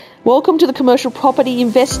Welcome to the Commercial Property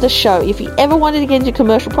Investor Show. If you ever wanted to get into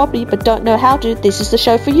commercial property but don't know how to, this is the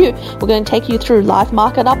show for you. We're going to take you through live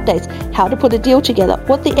market updates, how to put a deal together,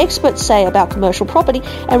 what the experts say about commercial property,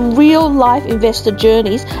 and real life investor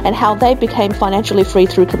journeys and how they became financially free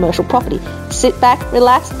through commercial property. Sit back,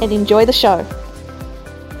 relax, and enjoy the show.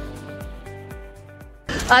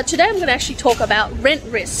 Today I'm going to actually talk about rent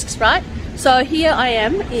risks, right? So here I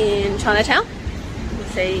am in Chinatown.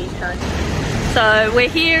 Let's see. So we're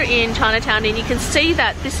here in Chinatown, and you can see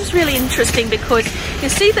that this is really interesting because you can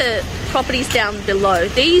see the properties down below,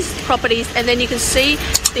 these properties, and then you can see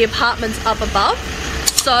the apartments up above.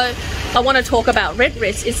 So I want to talk about rent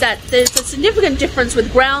risk is that there's a significant difference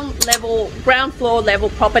with ground floor level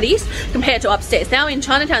properties compared to upstairs. Now in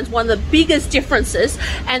Chinatown, it's one of the biggest differences,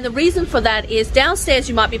 and the reason for that is downstairs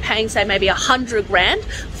you might be paying, say, maybe 100 grand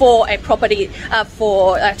for a property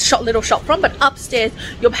for a little shop front, but upstairs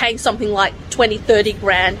you're paying something like 20-30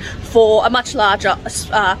 grand for a much larger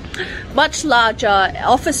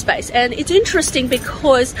office space. And it's interesting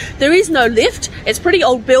because there is no lift. It's a pretty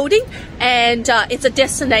old building, and it's a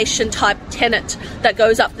destination type tenant that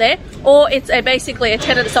goes up there, or it's basically a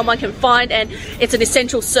tenant that someone can find, and it's an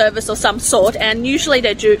essential service of some sort, and usually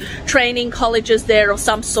they do training colleges there of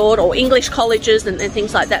some sort, or English colleges and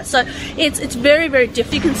things like that. So it's very, very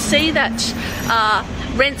different. You can see that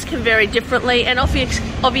rents can vary differently, and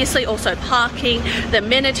obviously also parking, the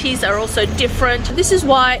amenities are also different. This is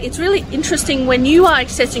why it's really interesting when you are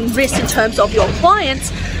assessing risk in terms of your clients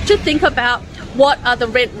to think about what are the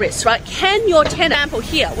rent risks, right? Can your tenant, example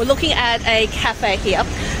here, we're looking at a cafe here.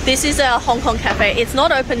 This is a Hong Kong cafe. It's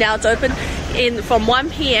not open now. It's open from 1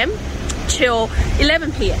 p.m. till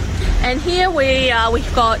 11 p.m. And here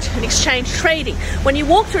we've got an exchange trading. When you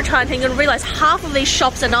walk through Chinatown, you're going to realize half of these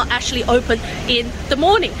shops are not actually open in the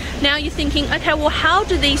morning. Now you're thinking, okay, well, how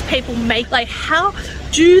do these people how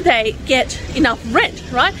do they get enough rent,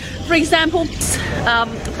 right? For example,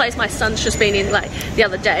 the place my son's just been in the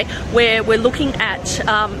other day, where we're looking at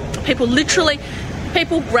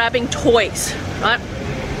people grabbing toys, right?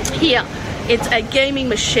 Here, it's a gaming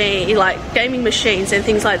machine, like gaming machines and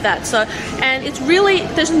things like that. So, and it's really,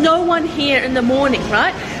 there's no one here in the morning,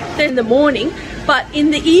 right? They're in the morning, but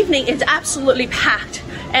in the evening, it's absolutely packed.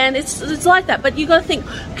 And it's like that, but you got to think,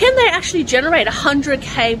 can they actually generate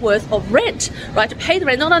 100k worth of rent, right, to pay the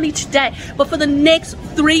rent, not only today but for the next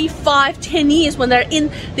 3, 5, 10 years when they're in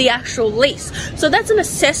the actual lease? So that's an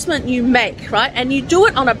assessment you make, right, and you do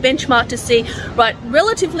it on a benchmark to see, right,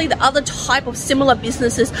 relatively the other type of similar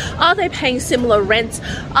businesses, are they paying similar rents,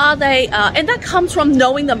 are they and that comes from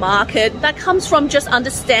knowing the market, that comes from just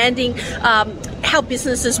understanding how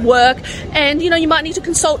businesses work, and you might need to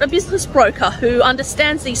consult a business broker who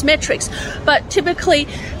understands these metrics. But typically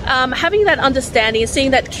having that understanding and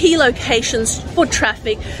seeing that key locations, foot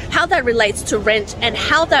traffic, how that relates to rent and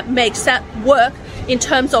how that makes that work in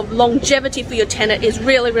terms of longevity for your tenant is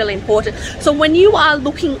really, really important. So when you are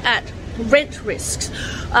looking at rent risks,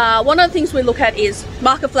 one of the things we look at is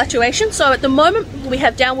market fluctuation. So at the moment we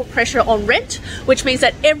have downward pressure on rent, which means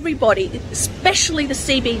that everybody, especially the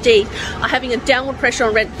CBD, are having a downward pressure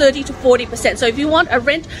on rent, 30 to 40%. So if you want to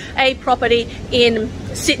rent a property in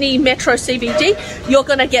Sydney Metro CBD, you're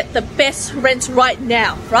going to get the best rents right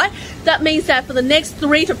now, right? That means that for the next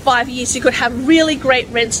 3 to 5 years you could have really great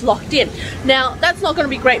rents locked in. Now that's not going to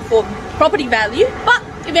be great for property value, but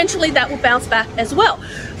eventually that will bounce back as well.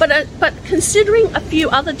 But considering a few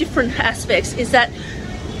other different aspects is that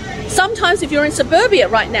sometimes if you're in suburbia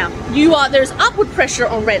right now, there's upward pressure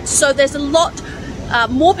on rent. So there's a lot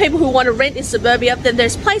more people who want to rent in suburbia than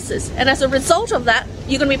there's places. And as a result of that,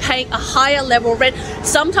 you're going to be paying a higher level rent,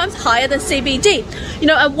 sometimes higher than CBD.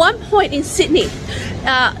 At one point in Sydney,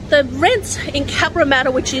 the rents in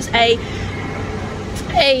Cabramatta, which is a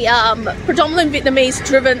predominantly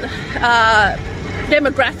Vietnamese-driven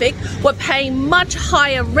demographic, were paying much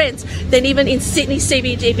higher rents than even in Sydney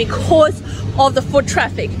CBD because of the foot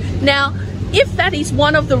traffic. Now, if that is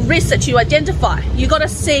one of the risks that you identify, you got to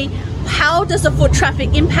see, how does the foot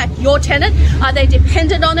traffic impact your tenant? Are they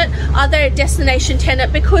dependent on it? Are they a destination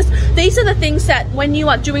tenant? Because these are the things that when you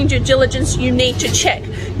are doing due diligence, you need to check.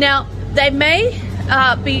 Now, they may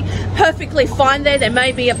be perfectly fine there. There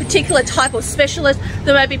may be a particular type of specialist,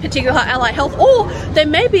 there may be particular allied health, or there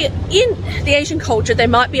may be, in the Asian culture, there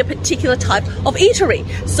might be a particular type of eatery.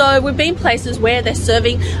 So we've been places where they're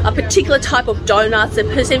serving a particular type of donuts,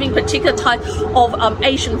 they're serving a particular type of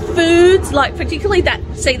Asian foods, like particularly that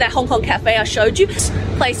Hong Kong cafe I showed you. This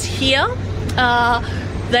place here,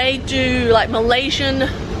 they do like Malaysian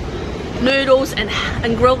noodles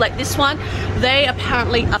and grilled like this one. They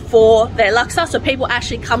apparently are for their Luxor, so people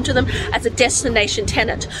actually come to them as a destination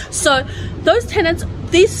tenant. So those tenants,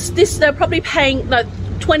 they're probably paying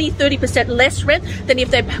 20-30% less rent than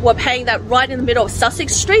if they were paying that right in the middle of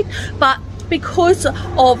Sussex Street. But because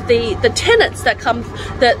of the tenants that come,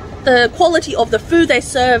 the quality of the food they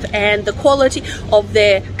serve and the quality of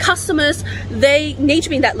their customers, they need to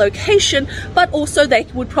be in that location, but also they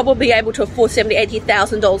would probably be able to afford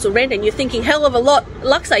 $70,000-$80,000 of rent. And you're thinking, hell of a lot,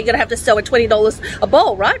 Luxor, you're going to have to sell at $20 a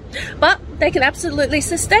bowl, right? But they can absolutely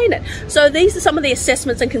sustain it. So these are some of the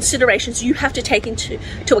assessments and considerations you have to take into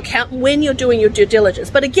account when you're doing your due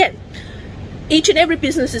diligence. But again, each and every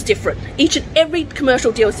business is different. Each and every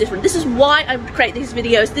commercial deal is different. This is why I create these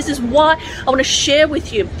videos. This is why I want to share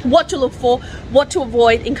with you what to look for, what to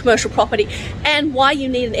avoid in commercial property, and why you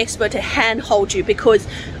need an expert to handhold you, because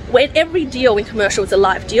when every deal in commercial is a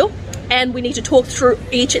live deal, and we need to talk through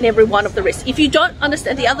each and every one of the risks. If you don't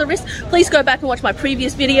understand the other risks, please go back and watch my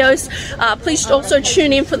previous videos. Please also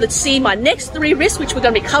tune in to see my next 3 risks, which we're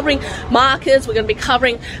going to be covering markets, we're going to be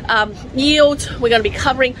covering yields, we're going to be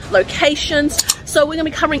covering locations. So we're going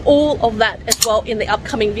to be covering all of that as well in the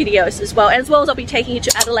upcoming videos as well. As well as I'll be taking you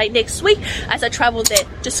to Adelaide next week as I travel there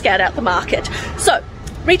to scout out the market. So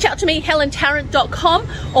reach out to me, helentarrant.com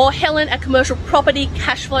or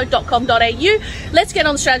helen@commercialpropertycashflow.com.au. Let's get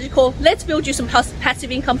on the strategy call. Let's build you some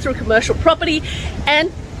passive income through commercial property,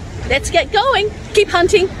 and let's get going. Keep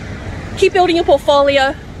hunting, keep building your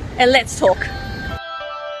portfolio, and let's talk.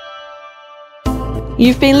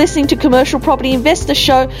 You've been listening to Commercial Property Investor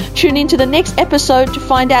Show. Tune in to the next episode to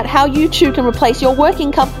find out how you too can replace your work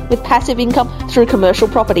income with passive income through commercial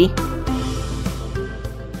property.